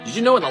Did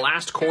you know in the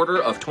last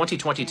quarter of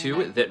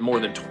 2022 that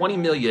more than 20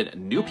 million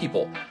new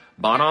people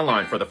bought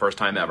online for the first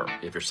time ever?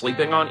 If you're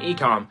sleeping on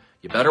e-comm,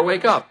 you better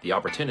wake up. The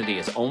opportunity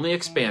is only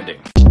expanding.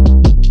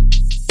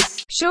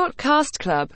 Short Cast Club